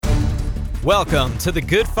Welcome to the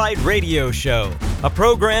Good Fight Radio Show, a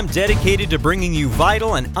program dedicated to bringing you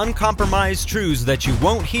vital and uncompromised truths that you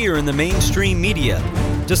won't hear in the mainstream media,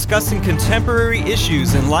 discussing contemporary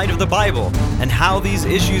issues in light of the Bible and how these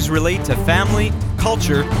issues relate to family,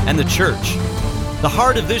 culture, and the church. The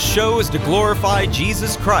heart of this show is to glorify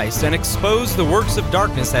Jesus Christ and expose the works of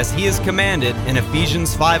darkness as He is commanded in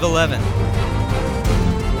Ephesians 5:11.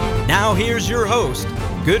 Now here's your host,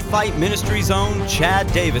 Good Fight Ministries' own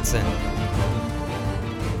Chad Davidson.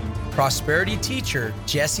 Prosperity teacher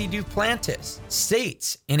Jesse Duplantis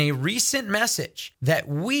states in a recent message that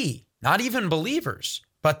we, not even believers,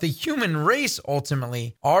 but the human race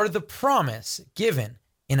ultimately, are the promise given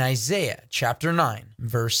in Isaiah chapter 9,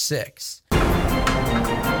 verse 6.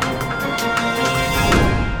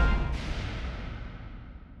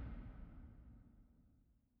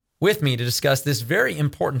 With me to discuss this very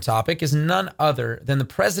important topic is none other than the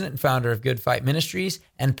president and founder of Good Fight Ministries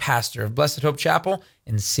and pastor of Blessed Hope Chapel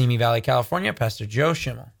in Simi Valley, California, Pastor Joe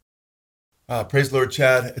Schimmel. Praise the Lord,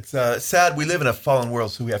 Chad. It's sad we live in a fallen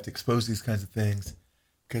world, so we have to expose these kinds of things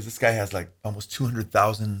because this guy has like almost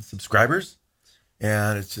 200,000 subscribers,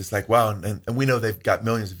 and it's just like, wow. And we know they've got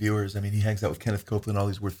millions of viewers. I mean, he hangs out with Kenneth Copeland, all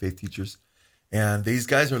these Word Faith teachers, and these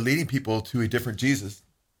guys are leading people to a different Jesus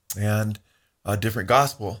and a different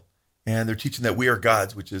gospel. And they're teaching that we are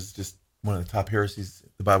gods, which is just one of the top heresies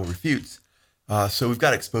the Bible refutes. So we've got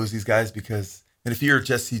to expose these guys because, and if you're a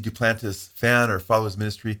Jesse Duplantis fan or follow his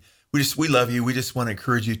ministry, we love you. We just want to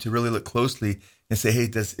encourage you to really look closely and say, hey,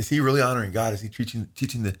 is he really honoring God? Is he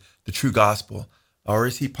teaching the true gospel? Or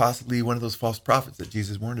is he possibly one of those false prophets that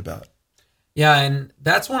Jesus warned about? Yeah, and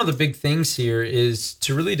that's one of the big things here is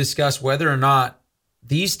to really discuss whether or not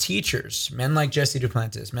these teachers, men like Jesse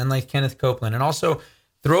Duplantis, men like Kenneth Copeland, and also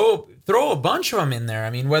throw a bunch of them in there.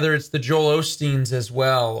 I mean, whether it's the Joel Osteens as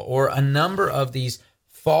well, or a number of these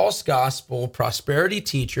false gospel prosperity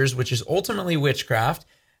teachers, which is ultimately witchcraft.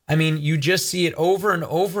 I mean, you just see it over and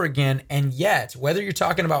over again. And yet, whether you're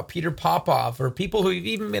talking about Peter Popoff or people who've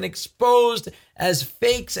even been exposed as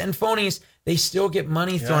fakes and phonies, they still get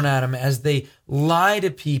money thrown at them as they lie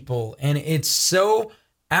to people. And it's so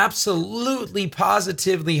absolutely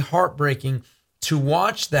positively heartbreaking to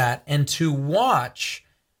watch that and to watch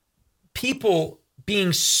people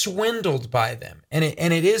being swindled by them. And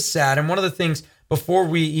it is sad. And one of the things before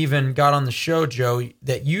we even got on the show, Joe,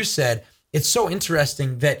 that you said, it's so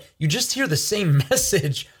interesting that you just hear the same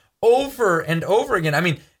message over and over again. I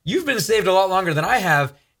mean, you've been saved a lot longer than I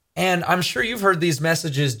have, and I'm sure you've heard these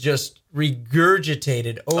messages just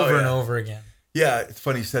regurgitated over and over again. Yeah, it's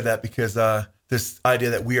funny you said that because this idea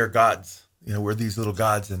that we are gods, we're these little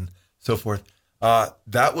gods and so forth.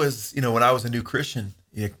 That was, when I was a new Christian,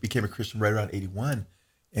 I became a Christian right around 81,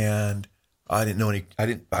 and I didn't know any.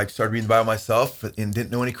 I started reading the Bible myself and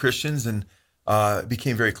didn't know any Christians, and it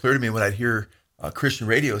became very clear to me when I'd hear Christian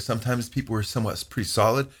radio. Sometimes people were somewhat pretty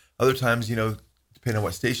solid. Other times, depending on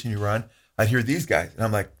what station you were on, I'd hear these guys, and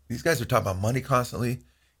I'm like, these guys are talking about money constantly.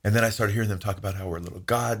 And then I started hearing them talk about how we're little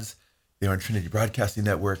gods. They are on Trinity Broadcasting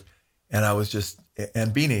Network, and I was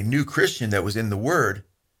and being a new Christian that was in the Word,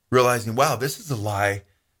 realizing, wow, this is a lie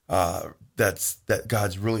that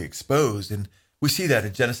God's really exposed. And we see that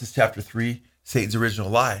in Genesis chapter 3, Satan's original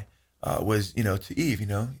lie was, to Eve,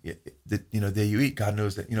 the day you eat, God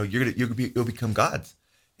knows that, you'll become gods,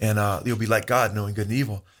 and you'll be like God, knowing good and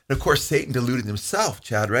evil. And of course, Satan deluded himself,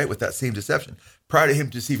 Chad, right, with that same deception. Prior to him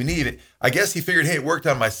deceiving Eve, I guess he figured, hey, it worked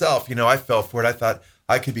on myself. I fell for it. I thought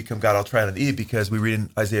I could become God. I'll try it on Eve, because we read in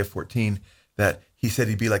Isaiah 14 that he said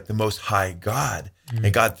he'd be like the Most High God. Mm-hmm.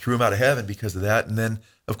 And God threw him out of heaven because of that. And then,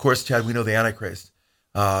 of course, Chad, we know the Antichrist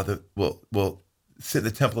will sit in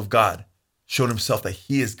the temple of God, showing himself that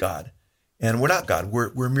he is God. And we're not God.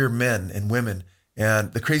 We're mere men and women.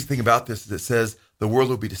 And the crazy thing about this is it says the world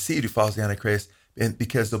will be deceived who follows the Antichrist, and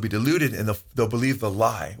because they'll be deluded and they'll believe the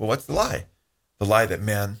lie. Well, what's the lie? The lie that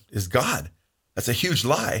man is God. That's a huge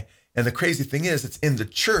lie. And the crazy thing is, it's in the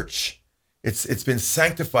church. It's been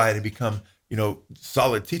sanctified and become,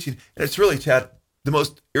 solid teaching. And it's really, Chad, the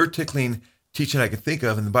most ear-tickling teaching I can think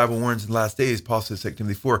of. And the Bible warns in the last days, Paul says, 2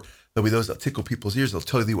 Timothy 4, there'll be those that tickle people's ears. They'll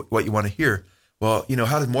tell you what you want to hear. Well,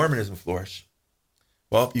 how does Mormonism flourish?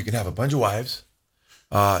 Well, you can have a bunch of wives.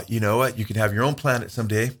 You can have your own planet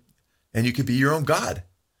someday, and you could be your own God.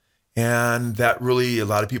 And that really, a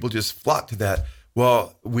lot of people just flock to that.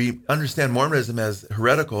 Well, we understand Mormonism as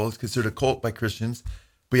heretical. It's considered a cult by Christians.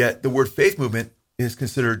 But yet the word faith movement is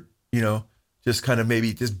considered, just kind of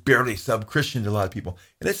maybe just barely sub-Christian to a lot of people.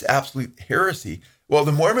 And it's absolute heresy. Well,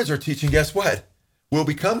 the Mormons are teaching, guess what? We'll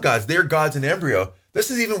become gods. They're gods in embryo.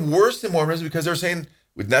 This is even worse than Mormonism because they're saying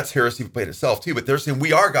That's heresy played itself too, but they're saying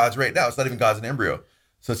we are gods right now. It's not even gods in embryo.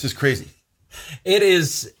 So it's just crazy. It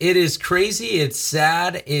is crazy. It's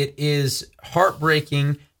sad. It is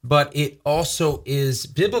heartbreaking, but it also is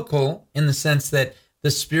biblical in the sense that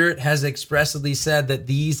the Spirit has expressly said that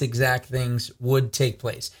these exact things would take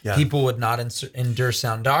place. Yeah. People would not endure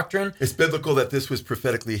sound doctrine. It's biblical that this was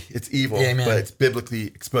prophetically, it's evil, but it's biblically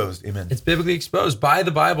exposed. Amen. It's biblically exposed by the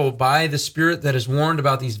Bible, by the Spirit that has warned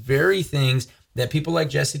about these very things, that people like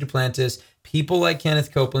Jesse Duplantis, people like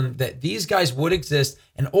Kenneth Copeland, that these guys would exist,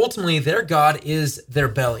 and ultimately their God is their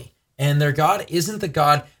belly. And their God isn't the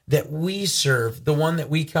God that we serve, the one that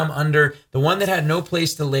we come under, the one that had no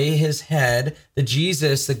place to lay his head, the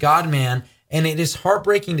Jesus, the God-man. And it is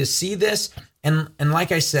heartbreaking to see this. And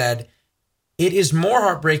like I said, it is more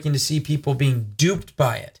heartbreaking to see people being duped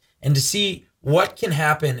by it and to see what can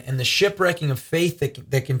happen and the shipwrecking of faith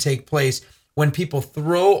that can take place when people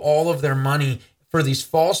throw all of their money for these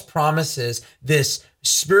false promises, this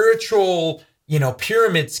spiritual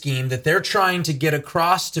pyramid scheme that they're trying to get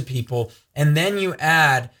across to people. And then you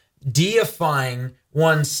add deifying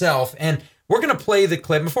oneself. And we're going to play the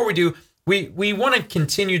clip. Before we do, we want to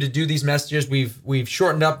continue to do these messages. We've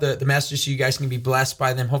shortened up the messages so you guys can be blessed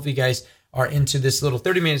by them. Hopefully you guys are into this little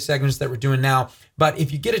 30-minute segments that we're doing now. But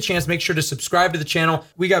if you get a chance, make sure to subscribe to the channel.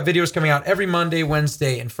 We got videos coming out every Monday,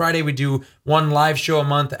 Wednesday, and Friday. We do one live show a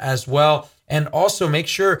month as well. And also make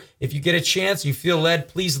sure if you get a chance, you feel led,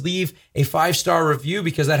 please leave a 5-star review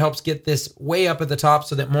because that helps get this way up at the top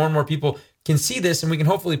so that more and more people can see this and we can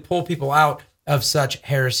hopefully pull people out of such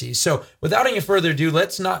heresies. So without any further ado,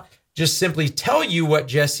 let's not just simply tell you what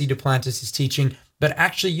Jesse Duplantis is teaching, but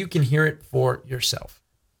actually you can hear it for yourself.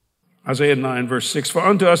 Isaiah 9, verse 6, for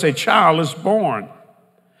unto us a child is born,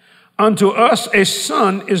 unto us a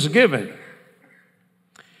son is given,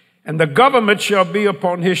 and the government shall be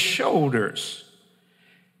upon his shoulders,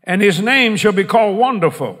 and his name shall be called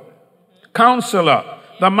Wonderful, Counselor,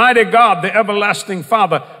 the Mighty God, the Everlasting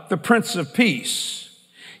Father, the Prince of Peace.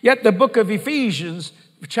 Yet the book of Ephesians,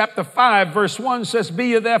 chapter 5, verse 1 says, be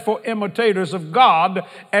ye therefore imitators of God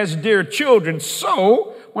as dear children.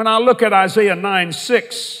 So, when I look at Isaiah 9,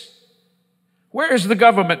 6, where is the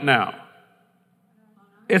government now?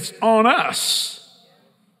 It's on us.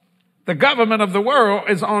 The government of the world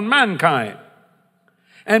is on mankind.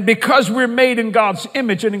 And because we're made in God's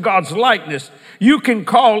image and in God's likeness, you can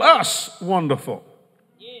call us Wonderful,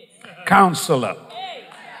 Counselor,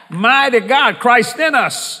 Mighty God, Christ in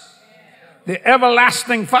us, the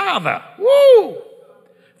Everlasting Father,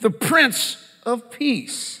 the Prince of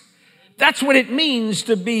Peace. That's what it means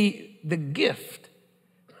to be the gift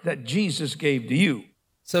that Jesus gave to you.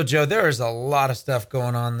 So, Joe, there is a lot of stuff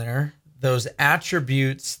going on there. Those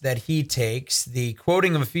attributes that he takes, the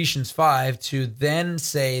quoting of Ephesians 5 to then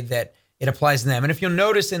say that it applies to them. And if you'll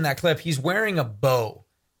notice in that clip, he's wearing a bow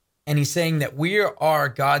and he's saying that we are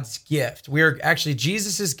God's gift. We are actually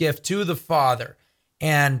Jesus's gift to the Father.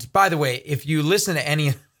 And by the way, if you listen to any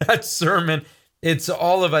of that sermon, it's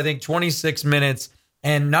all of, I think, 26 minutes.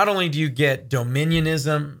 And not only do you get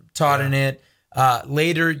dominionism taught in it,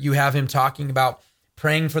 later you have him talking about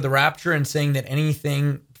praying for the rapture and saying that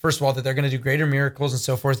anything, first of all, that they're going to do greater miracles and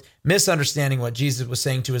so forth, misunderstanding what Jesus was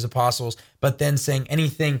saying to his apostles, but then saying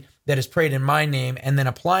anything that is prayed in my name and then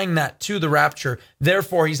applying that to the rapture.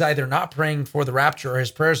 Therefore, he's either not praying for the rapture or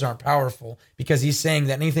his prayers aren't powerful because he's saying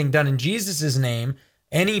that anything done in Jesus's name,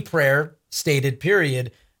 any prayer stated,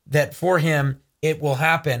 period, that for him, it will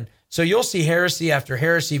happen. So you'll see heresy after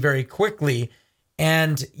heresy very quickly.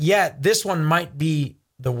 And yet this one might be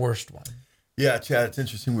the worst one. Yeah, Chad, it's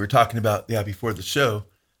interesting. We were talking about, before the show,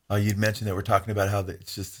 you'd mentioned that we're talking about how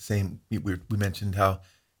it's just the same. We mentioned how,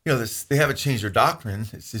 they haven't changed their doctrine.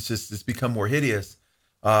 It's become more hideous.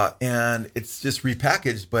 And it's just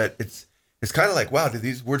repackaged, but it's kind of like, wow, do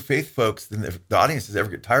these word faith folks, the audiences ever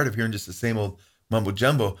get tired of hearing just the same old mumbo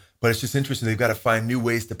jumbo? But it's just interesting. They've got to find new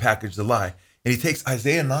ways to package the lie. And he takes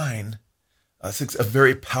Isaiah 9, a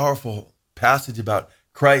very powerful passage about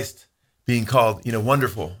Christ being called,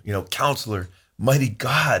 Wonderful, Counselor, Mighty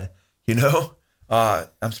God,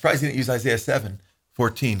 I'm surprised he didn't use Isaiah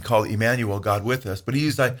 7:14, called Emmanuel, God with us. But he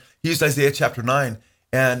used Isaiah chapter 9.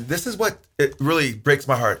 And this is what it really breaks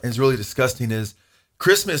my heart and is really disgusting is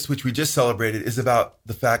Christmas, which we just celebrated, is about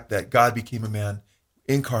the fact that God became a man,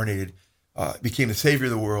 incarnated, became the Savior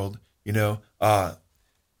of the world,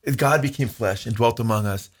 God became flesh and dwelt among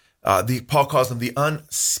us. Paul calls him the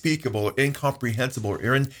unspeakable, or incomprehensible,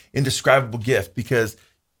 or indescribable gift because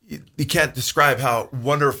you can't describe how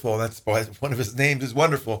wonderful, that's why one of his names is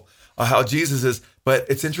Wonderful, how Jesus is. But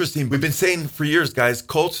it's interesting. We've been saying for years, guys,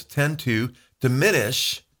 cults tend to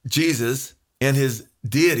diminish Jesus in his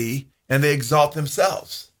deity, and they exalt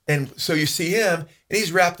themselves. And so you see him, and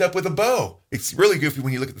he's wrapped up with a bow. It's really goofy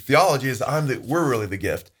when you look at the theology, is we're really the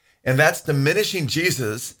gift. And that's diminishing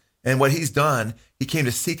Jesus and what he's done. He came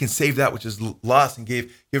to seek and save that which is lost, and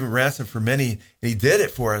give him ransom for many. And he did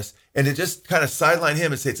it for us. And to just kind of sideline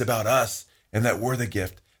him and say it's about us and that we're the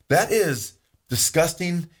gift, that is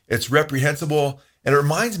disgusting. It's reprehensible. And it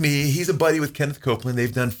reminds me, he's a buddy with Kenneth Copeland.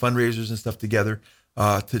 They've done fundraisers and stuff together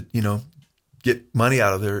to, get money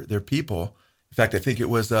out of their people. In fact, I think it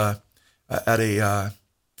was at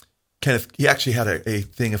Kenneth, he actually had a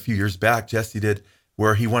thing a few years back, Jesse did,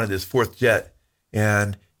 where he wanted his fourth jet,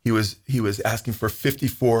 and he was asking for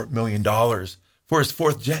 $54 million for his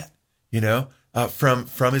fourth jet,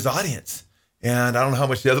 from his audience. And I don't know how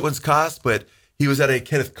much the other ones cost, but he was at a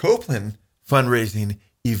Kenneth Copeland fundraising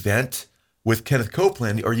event with Kenneth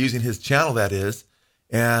Copeland, or using his channel, that is.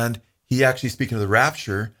 And he actually, speaking of the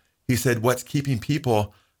rapture, he said, what's keeping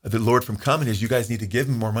people, the Lord, from coming is you guys need to give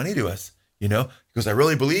him more money to us, because I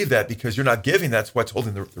really believe that because you're not giving, that's what's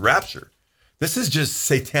holding the rapture. This is just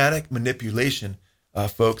satanic manipulation,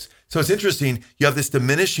 folks. So it's interesting. You have this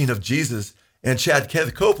diminishing of Jesus, and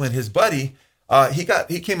Kenneth Copeland, his buddy,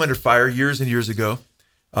 he came under fire years and years ago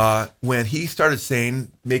when he started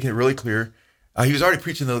making it really clear. He was already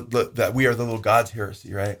preaching that we are the little gods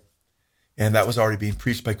heresy, right? And that was already being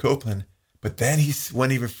preached by Copeland. But then he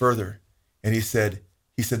went even further, and he said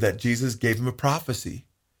that Jesus gave him a prophecy.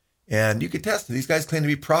 And you could test it. These guys claim to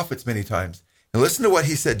be prophets many times. And listen to what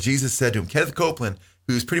he said. Jesus said to him, Kenneth Copeland,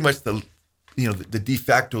 who's pretty much the de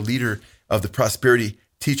facto leader of the prosperity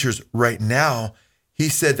teachers right now. He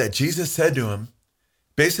said that Jesus said to him,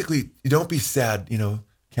 basically, don't be sad,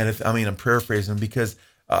 Kenneth. I mean, I'm paraphrasing him because,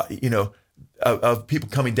 of people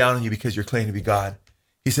coming down on you because you're claiming to be God.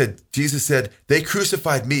 He said, Jesus said, they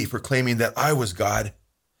crucified me for claiming that I was God,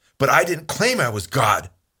 but I didn't claim I was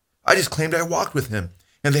God. I just claimed I walked with him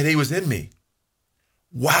and that he was in me.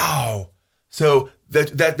 Wow. So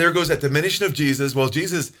that there goes that diminishing of Jesus. Well,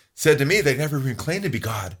 Jesus said to me, they never even claimed to be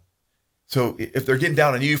God. So if they're getting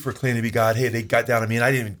down on you for claiming to be God, hey, they got down on me and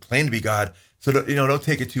I didn't even claim to be God. So don't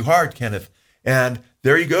take it too hard, Kenneth. And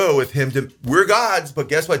there you go with him. We're gods, but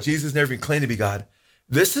guess what? Jesus never even claimed to be God.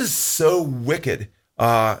 This is so wicked.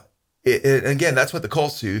 Again, that's what the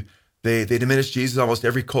cults do. They diminish Jesus. Almost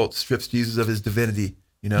every cult strips Jesus of his divinity.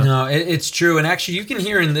 No, it's true. And actually, you can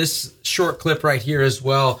hear in this short clip right here as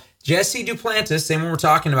well, Jesse Duplantis, same one we're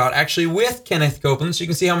talking about, actually with Kenneth Copeland, so you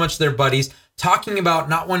can see how much they're buddies, talking about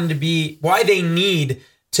not wanting to be, why they need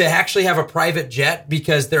to actually have a private jet,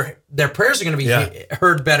 because their prayers are going to be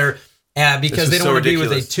heard better because they don't want to be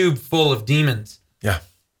with a tube full of demons. Yeah.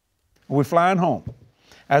 We're flying home.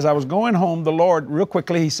 As I was going home, the Lord, real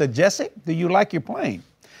quickly, he said, Jesse, do you like your plane?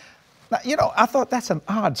 Now, I thought that's an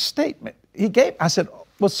odd statement. I said,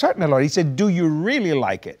 well, certainly, Lord. He said, do you really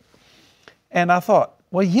like it? And I thought,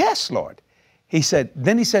 well, yes, Lord.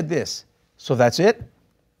 Then he said this, so that's it?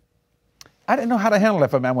 I didn't know how to handle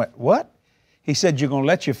it. I went, what? He said, you're going to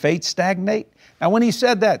let your faith stagnate? Now, when he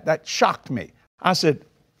said that shocked me. I said,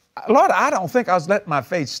 Lord, I don't think I was letting my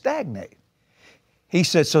faith stagnate. He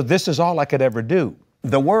said, so this is all I could ever do.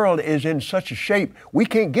 The world is in such a shape, we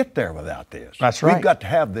can't get there without this. That's right. We've got to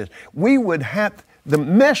have this. We would have, the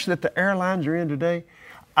mess that the airlines are in today,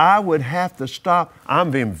 I would have to stop. I'm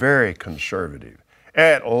being very conservative.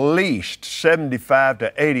 At least 75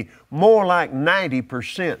 to 80, more like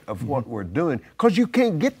 90% of what we're doing, because you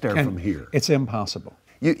can't get there from here. It's impossible.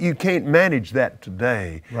 You can't manage that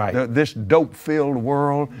today. Right. This dope-filled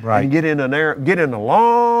world. Right. And get in a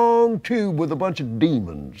long tube with a bunch of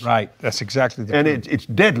demons. Right. That's exactly the And truth. it's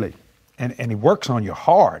deadly. And it works on you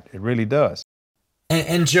hard. It really does.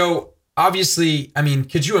 And Joe, obviously, I mean,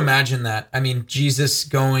 could you imagine that? I mean, Jesus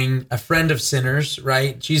going, a friend of sinners,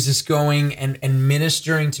 right? Jesus going and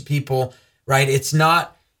ministering to people, right? It's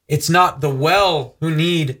not the well who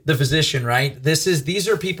need the physician, right? These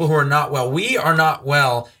are people who are not well. We are not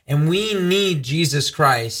well, and we need Jesus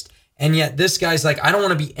Christ. And yet this guy's like, I don't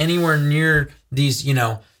want to be anywhere near these,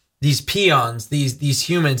 these peons, these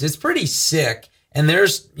humans. It's pretty sick. And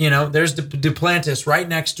there's Duplantis right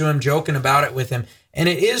next to him, joking about it with him. And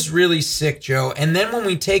it is really sick, Joe. And then when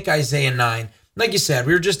we take Isaiah 9, like you said,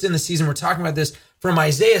 we were just in the season, we're talking about this from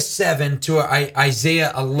Isaiah 7 to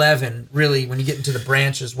Isaiah 11, really, when you get into the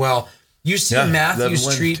branch as well. You see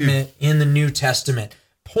Matthew's treatment in the New Testament,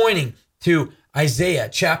 pointing to Isaiah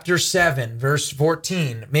chapter 7, verse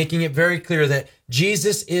 14, making it very clear that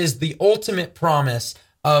Jesus is the ultimate promise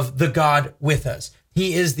of the God with us.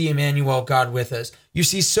 He is the Emmanuel, God with us. You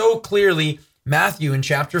see so clearly Matthew in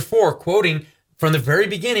chapter 4, quoting from the very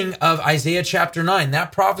beginning of Isaiah chapter 9,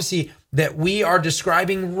 that prophecy that we are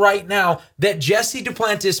describing right now that Jesse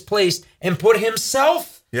Duplantis placed and put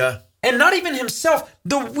himself. Yeah. And not even himself.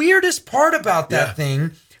 The weirdest part about that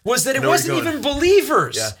thing was that it wasn't even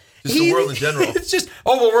believers. Yeah. Just the world in general. It's just,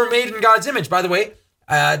 we're made in God's image. By the way,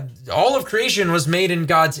 all of creation was made in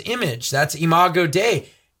God's image. That's Imago Dei.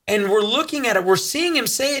 And we're looking at it, we're seeing him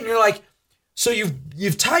say it, and you're like, so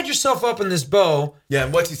you've tied yourself up in this bow. Yeah,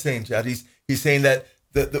 and what's he saying, Chad? He's saying that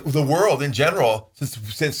the world in general,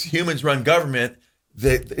 since humans run government,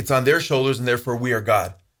 it's on their shoulders, and therefore we are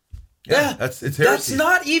God. Yeah, it's heresy. That's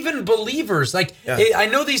not even believers. Like, I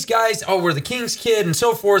know these guys, we're the king's kid and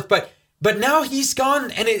so forth, but now he's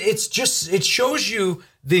gone, and it shows you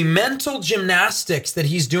the mental gymnastics that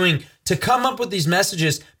he's doing to come up with these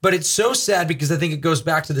messages. But it's so sad because I think it goes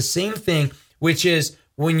back to the same thing, which is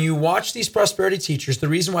when you watch these prosperity teachers, the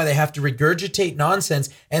reason why they have to regurgitate nonsense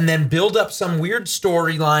and then build up some weird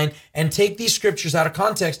storyline and take these scriptures out of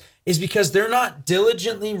context is because they're not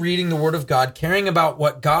diligently reading the Word of God, caring about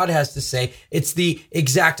what God has to say. It's the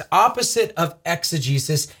exact opposite of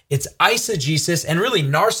exegesis. It's eisegesis and really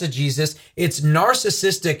narcigesis. It's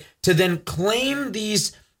narcissistic to then claim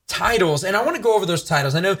these titles. And I want to go over those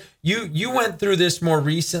titles. I know you went through this more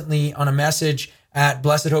recently on a message at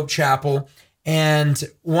Blessed Hope Chapel. And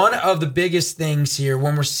one of the biggest things here,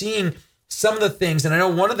 when we're seeing some of the things, and I know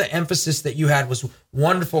one of the emphasis that you had was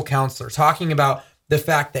wonderful counselor, talking about the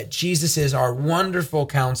fact that Jesus is our wonderful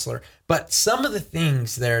counselor. But some of the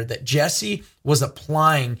things there that Jesse was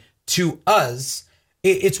applying to us,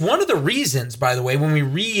 it's one of the reasons, by the way, when we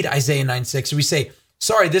read Isaiah 9:6, we say,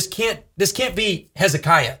 sorry, this can't be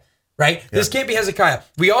Hezekiah, right? Yeah. This can't be Hezekiah.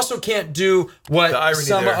 We also can't do what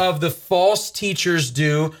some of the false teachers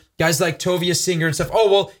do, guys like Tovia Singer and stuff. Oh,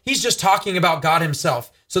 well, he's just talking about God himself.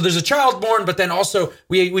 So there's a child born, but then also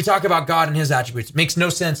we talk about God and his attributes. It makes no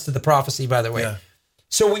sense to the prophecy, by the way. Yeah.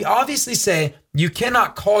 So we obviously say we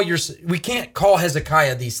can't call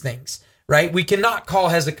Hezekiah these things, right? We cannot call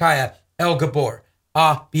Hezekiah El Gabor,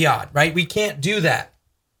 Biad, right? We can't do that.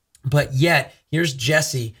 But yet, here's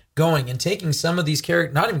Jesse going and taking some of these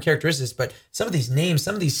not even characteristics, but some of these names,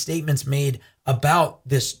 some of these statements made about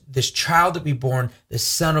this child to be born, this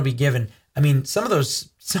son will be given. I mean, some of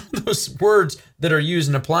those words that are used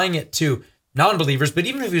and applying it to non-believers, but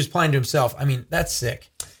even if he was applying to himself, I mean, that's sick.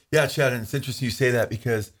 Yeah, Chad, and it's interesting you say that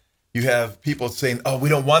because you have people saying, we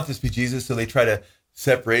don't want this to be Jesus, so they try to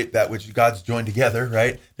separate that which God's joined together,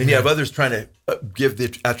 right? Then you have others trying to give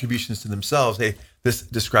the attributions to themselves. Hey, this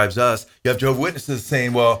describes us. You have Jehovah's Witnesses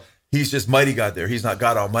saying, well, he's just mighty God there. He's not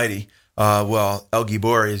God Almighty. El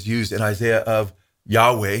Gibor is used in Isaiah of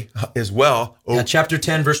Yahweh as well. Chapter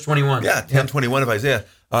 10, verse 21. Yeah, 10:21 of Isaiah.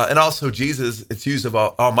 And also Jesus, it's used of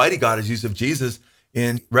Almighty God is used of Jesus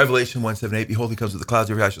in Revelation 1:7-8. Behold, he comes with the clouds,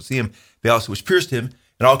 every eye shall see him. They also which pierced him,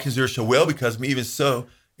 and all kings of earth shall wail because of me, even so.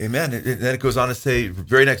 Amen. And then it goes on to say,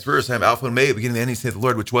 very next verse, I am Alpha and Omega, beginning and the end, saith the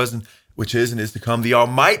Lord, which was and which is and is to come, the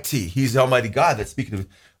Almighty. He's the Almighty God that's speaking of.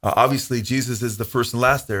 Obviously, Jesus is the first and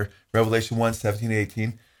last there. Revelation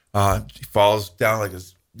 1:17-18. He falls down like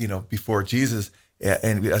before Jesus,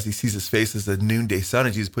 and as he sees his face as the noonday sun,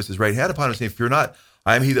 and Jesus puts his right hand upon him, saying, "Fear not,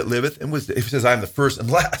 I am he that liveth and was." If he says, "I am the first and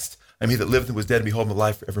last," I am he that liveth and was dead, and behold, I'm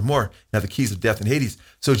alive forevermore, and have the keys of death and Hades.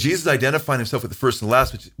 So Jesus identifying himself with the first and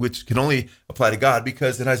last, which can only apply to God,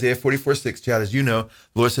 because in Isaiah 44:6, Chad, as you know,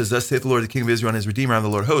 the Lord says, "Thus saith the Lord, the King of Israel and his Redeemer, I am the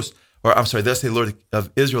Lord of hosts." Or I'm sorry, thus saith the Lord of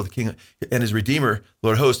Israel, the King and his Redeemer,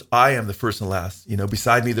 Lord of hosts, I am the first and last.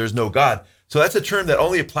 Beside me, there's no God. So that's a term that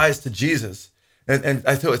only applies to Jesus. And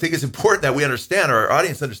I think it's important that we understand, or our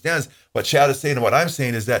audience understands what Chad is saying and what I'm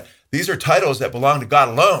saying, is that these are titles that belong to God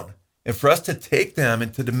alone. And for us to take them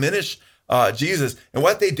and to diminish Jesus, and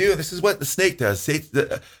what they do, this is what the snake does.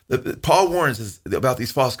 Paul warns us about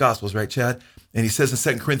these false gospels, right, Chad? And he says in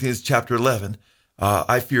 2 Corinthians chapter 11,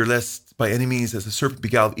 I fear lest by any means, as the serpent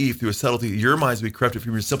beguiled Eve through a subtlety, your minds be corrupted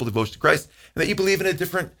from your simple devotion to Christ, and that you believe in a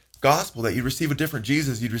different gospel, that you receive a different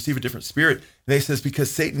Jesus, you'd receive a different spirit. And he says,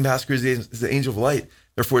 because Satan masquerades as the angel of light,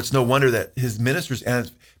 therefore it's no wonder that his ministers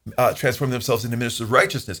transform themselves into ministers of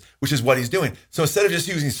righteousness, which is what he's doing. So instead of just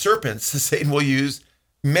using serpents, Satan will use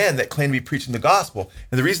men that claim to be preaching the gospel.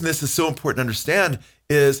 And the reason this is so important to understand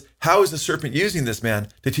is, how is the serpent using this man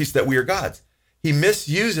to teach that we are gods? He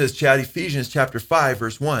misuses, Chad, Ephesians chapter 5,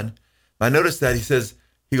 verse 1. I noticed that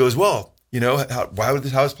he goes, well, how is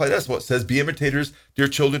this apply to us? Well, it says, be imitators, dear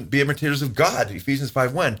children, be imitators of God, Ephesians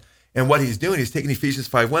 5:1. And what he's doing, he's taking Ephesians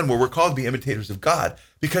 5:1, where we're called to be imitators of God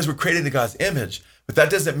because we're created in God's image. But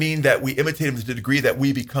that doesn't mean that we imitate him to the degree that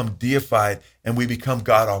we become deified and we become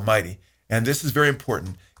God Almighty. And this is very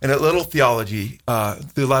important. And a little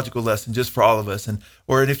theological lesson just for all of us. And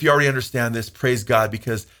if you already understand this, praise God,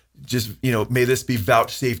 because just, may this be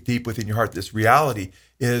vouchsafed deep within your heart. This reality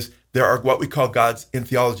is there are what we call God's, in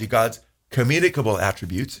theology, God's communicable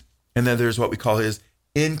attributes. And then there's what we call his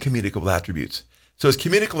incommunicable attributes. So his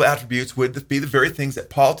communicable attributes would be the very things that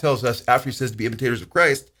Paul tells us after he says to be imitators of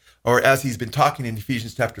Christ, or as he's been talking in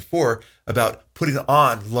Ephesians chapter 4 about putting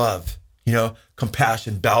on love,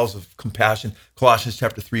 compassion, bowels of compassion, Colossians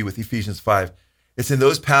chapter 3 with Ephesians 5. It's in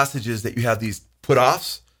those passages that you have these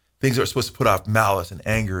put-offs, things that are supposed to put off malice and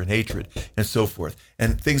anger and hatred and so forth,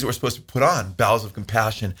 and things that we're supposed to put on, bowels of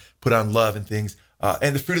compassion, put on love and things,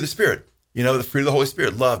 and the fruit of the Spirit. The fruit of the Holy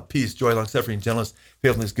Spirit, love, peace, joy, long-suffering, gentleness,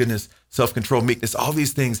 faithfulness, goodness, self-control, meekness, all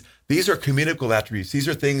these things. These are communicable attributes. These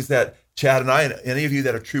are things that Chad and I, and any of you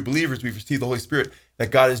that are true believers, we've received the Holy Spirit,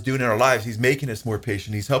 that God is doing in our lives. He's making us more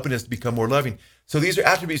patient. He's helping us to become more loving. So these are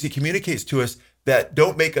attributes he communicates to us that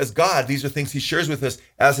don't make us God. These are things he shares with us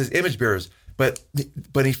as his image bearers. But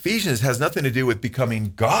Ephesians has nothing to do with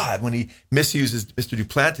becoming God when he misuses Mr.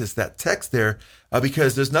 Duplantis, that text there,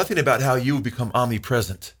 because there's nothing about how you become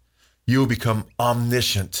omnipresent. You will become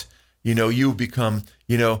omniscient. You will become,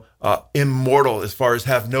 immortal as far as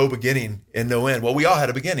have no beginning and no end. Well, we all had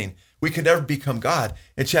a beginning. We could never become God.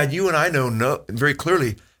 And Chad, you and I know very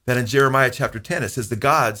clearly that in Jeremiah chapter 10, it says the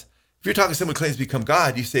gods, if you're talking to someone who claims to become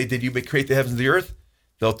God, you say, did you create the heavens and the earth?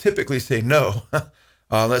 They'll typically say no,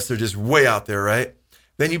 unless they're just way out there, right?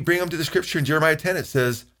 Then you bring them to the scripture in Jeremiah 10, it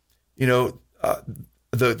says,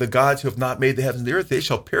 the gods who have not made the heavens and the earth, they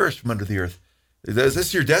shall perish from under the earth. This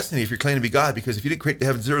is your destiny if you're claiming to be God, because if you didn't create the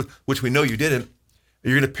heavens and the earth, which we know you didn't,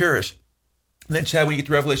 you're going to perish. And then, Chad, when you get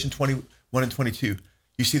to Revelation 21 and 22,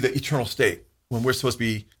 you see the eternal state when we're supposed to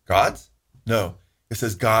be gods? No. It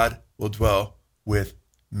says God will dwell with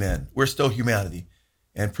men. We're still humanity.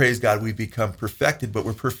 And praise God, we've become perfected, but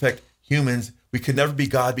we're perfect humans. We could never be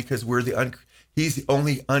God because he's the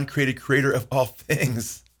only uncreated creator of all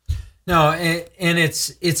things. No, and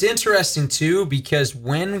it's interesting too, because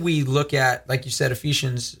when we look at, like you said,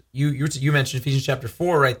 Ephesians, you mentioned Ephesians chapter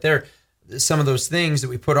 4 right there, some of those things that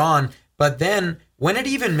we put on, but then when it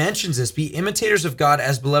even mentions this, be imitators of God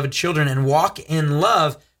as beloved children and walk in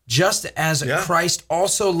love, just as Christ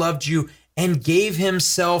also loved you and gave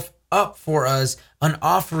himself up for us, an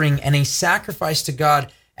offering and a sacrifice to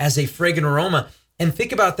God as a fragrant aroma. And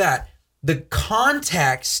think about that. The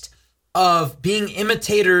context of being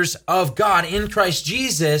imitators of God in Christ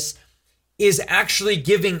Jesus is actually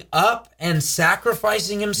giving up and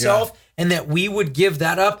sacrificing himself, and that we would give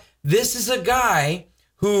that up. This is a guy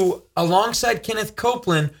who, alongside Kenneth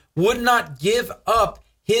Copeland, would not give up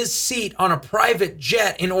his seat on a private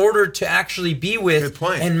jet in order to actually be with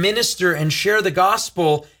and minister and share the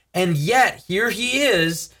gospel. And yet here he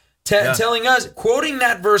is telling us, quoting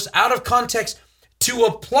that verse out of context, to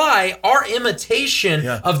apply our imitation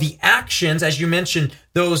of the actions, as you mentioned,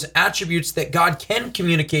 those attributes that God can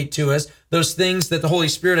communicate to us, those things that the Holy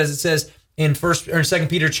Spirit, as it says in 2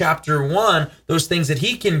 Peter chapter 1, those things that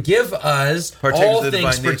he can give us, all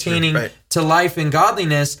things pertaining to life and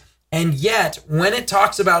godliness. And yet, when it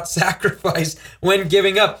talks about sacrifice, when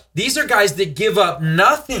giving up, these are guys that give up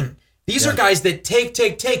nothing. These are guys that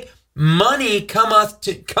take. Money cometh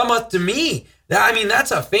to me. I mean,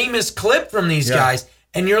 that's a famous clip from these guys.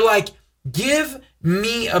 And you're like, give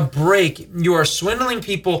me a break. You are swindling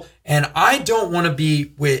people, and I don't want to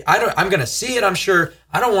be I'm going to see it, I'm sure.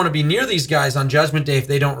 I don't want to be near these guys on Judgment Day if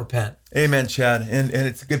they don't repent. Amen, Chad. And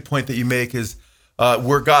it's a good point that you make is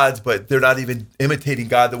we're gods, but they're not even imitating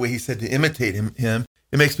God the way he said to imitate him.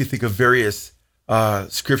 It makes me think of various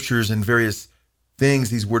scriptures and various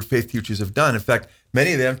things these word faith teachers have done. In fact,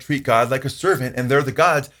 many of them treat God like a servant, and they're the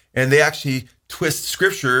gods, and they actually twist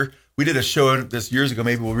scripture. We did a show this years ago,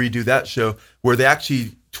 maybe we'll redo that show, where they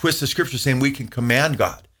actually twist the scripture saying we can command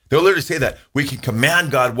God. They'll literally say that. We can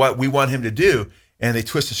command God what we want him to do, and they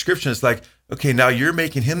twist the scripture. It's like, okay, now you're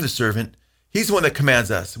making him the servant. He's the one that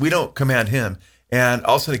commands us. We don't command him. And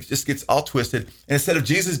also it just gets all twisted. And instead of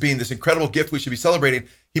Jesus being this incredible gift we should be celebrating,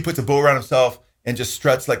 he puts a bow around himself and just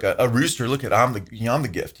struts like a rooster. Look at, I'm the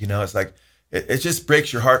gift. It's like, it just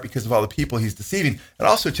breaks your heart because of all the people he's deceiving. And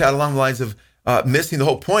also, Chad, along the lines of missing the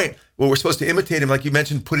whole point, where we're supposed to imitate him, like you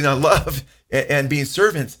mentioned, putting on love and being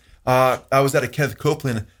servants. I was at a Kenneth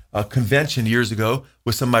Copeland convention years ago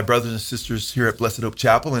with some of my brothers and sisters here at Blessed Hope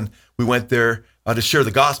Chapel, and we went there to share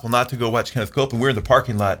the gospel, not to go watch Kenneth Copeland. We were in the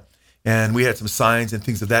parking lot, and we had some signs and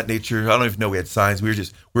things of that nature. I don't even know we had signs. We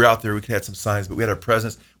were out there. We could have some signs, but we had our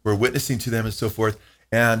presence. We were witnessing to them and so forth.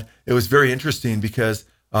 And it was very interesting because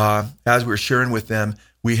as we were sharing with them,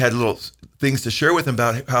 we had little things to share with them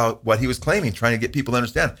about what he was claiming, trying to get people to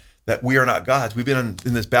understand. that we are not gods. We've been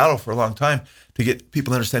in this battle for a long time to get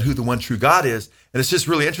people to understand who the one true God is. And it's just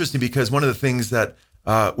really interesting because one of the things that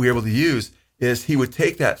we were able to use is he would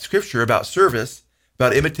take that scripture about service,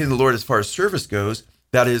 about imitating the Lord as far as service goes.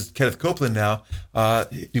 That is Kenneth Copeland now,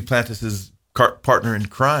 Duplantis' partner in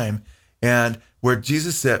crime. And where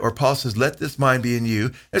Jesus said, or Paul says, let this mind be in you.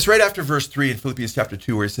 And it's right after verse 3 in Philippians chapter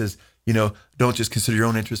 2 where he says, don't just consider your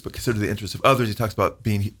own interest, but consider the interests of others. He talks about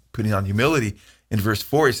putting on humility. In verse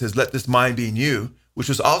 4, he says, let this mind be in you, which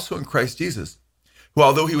was also in Christ Jesus, who,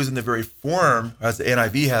 although he was in the very form, as the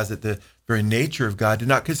NIV has it, the very nature of God, did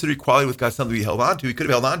not consider equality with God something he held on to. He could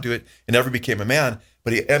have held on to it and never became a man,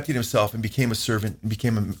 but he emptied himself and became a servant and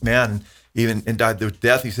became a man and died the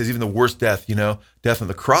death. He says even the worst death, death on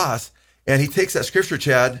the cross. And he takes that scripture,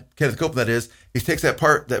 Chad, Kenneth Copeland, that is, he takes that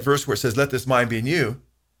verse where it says, let this mind be in you,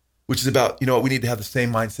 which is about, we need to have the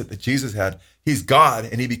same mindset that Jesus had. He's God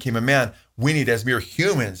and he became a man. We need as mere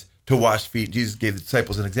humans to wash feet. Jesus gave the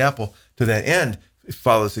disciples an example to that end.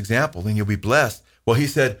 Follow this example and you'll be blessed. Well, he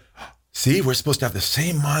said, see, we're supposed to have the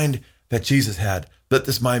same mind that Jesus had. Let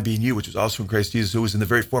this mind be in you, which was also in Christ Jesus, who was in the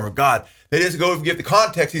very form of God. They didn't go and give the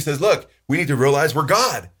context. He says, look, we need to realize we're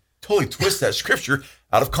God. Totally twist that scripture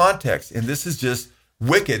out of context. And this is just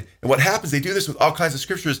wicked. And what happens, they do this with all kinds of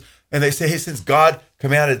scriptures. And they say, hey, since God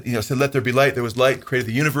commanded, said, let there be light, there was light, created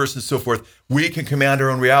the universe and so forth, we can command our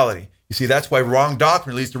own reality. You see, that's why wrong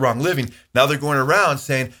doctrine leads to wrong living. Now they're going around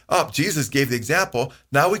saying, Jesus gave the example.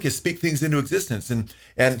 Now we can speak things into existence.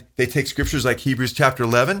 And they take scriptures like Hebrews chapter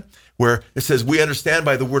 11, where it says, we understand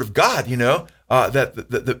by the word of God,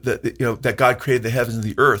 that God created the heavens and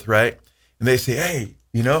the earth, right? And they say, hey,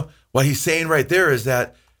 what he's saying right there is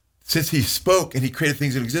that since he spoke and he created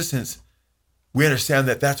things in existence, we understand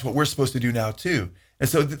that that's what we're supposed to do now too. And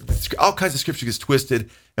so all kinds of scripture gets twisted,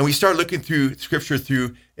 and we start looking through scripture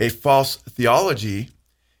through a false theology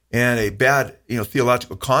and a bad,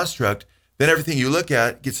 theological construct. Then everything you look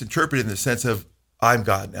at gets interpreted in the sense of I'm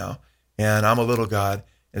God now, and I'm a little God,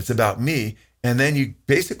 and it's about me. And then you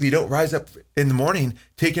basically don't rise up in the morning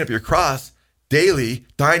taking up your cross daily,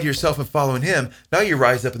 dying to yourself and following him. Now you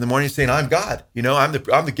rise up in the morning saying, I'm God. I'm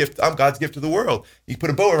the gift. I'm God's gift to the world. You put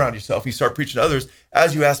a bow around yourself. You start preaching to others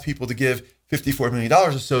as you ask people to give $54 million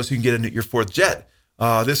or so you can get your fourth jet.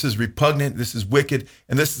 This is repugnant. This is wicked.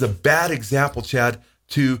 And this is a bad example, Chad,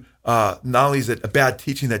 to not only is it a bad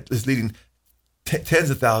teaching that is leading tens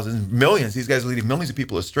of thousands, millions. These guys are leading millions of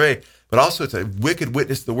people astray, but also it's a wicked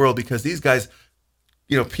witness to the world because these guys,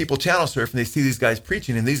 people channel surf and they see these guys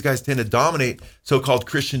preaching, and these guys tend to dominate so-called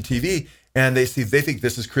Christian TV, and they think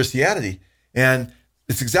this is Christianity. And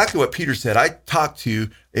it's exactly what Peter said. I talked to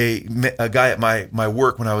a guy at my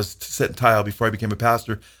work when I was setting tile before I became a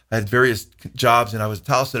pastor. I had various jobs, and I was a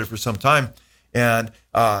tile setter for some time. And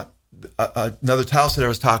another tile setter I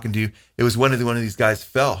was talking to, it was one of these guys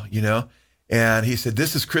fell, and he said,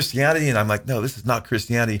 this is Christianity. And I'm like, no, this is not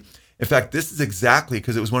Christianity. In fact, this is exactly,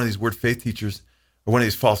 because it was one of these word faith teachers or one of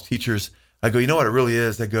these false teachers. I go, you know what it really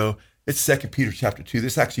is? I go, it's 2 Peter chapter 2.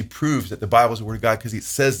 This actually proves that the Bible is the word of God because it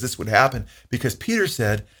says this would happen. Because Peter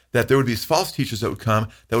said that there would be these false teachers that would come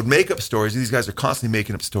that would make up stories. And these guys are constantly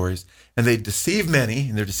making up stories. And they'd deceive many,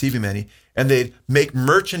 and they're deceiving many. And they'd make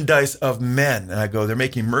merchandise of men. And I go, they're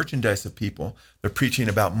making merchandise of people. They're preaching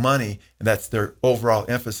about money. And that's their overall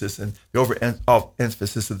emphasis. And the overall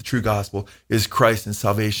emphasis of the true gospel is Christ and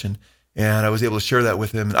salvation. And I was able to share that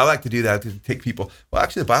with him. And I like to do that, to take people, well,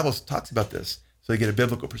 actually the Bible talks about this. So you get a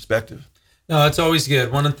biblical perspective. No, it's always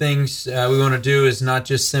good. One of the things we want to do is not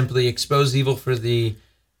just simply expose evil for the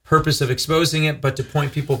purpose of exposing it, but to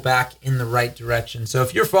point people back in the right direction. So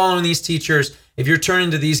if you're following these teachers, if you're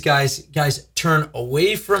turning to these guys, turn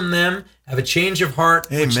away from them, have a change of heart,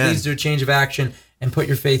 Amen. Which leads to a change of action, and put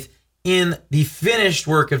your faith in the finished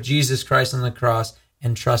work of Jesus Christ on the cross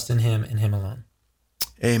and trust in him and him alone.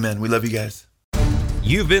 Amen. We love you guys.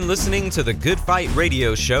 You've been listening to the Good Fight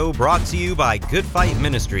Radio Show, brought to you by Good Fight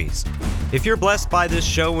Ministries. If you're blessed by this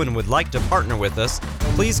show and would like to partner with us,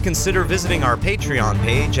 please consider visiting our Patreon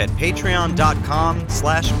page at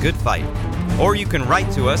patreon.com/goodfight. Or you can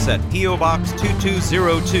write to us at P.O. Box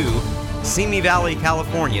 2202, Simi Valley,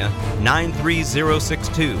 California,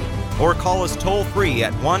 93062. Or call us toll-free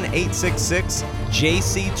at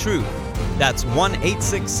 1-866-JC-TRUTH. That's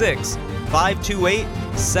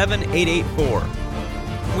 1-866-528-7884.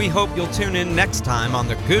 We hope you'll tune in next time on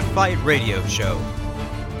the Good Fight Radio Show.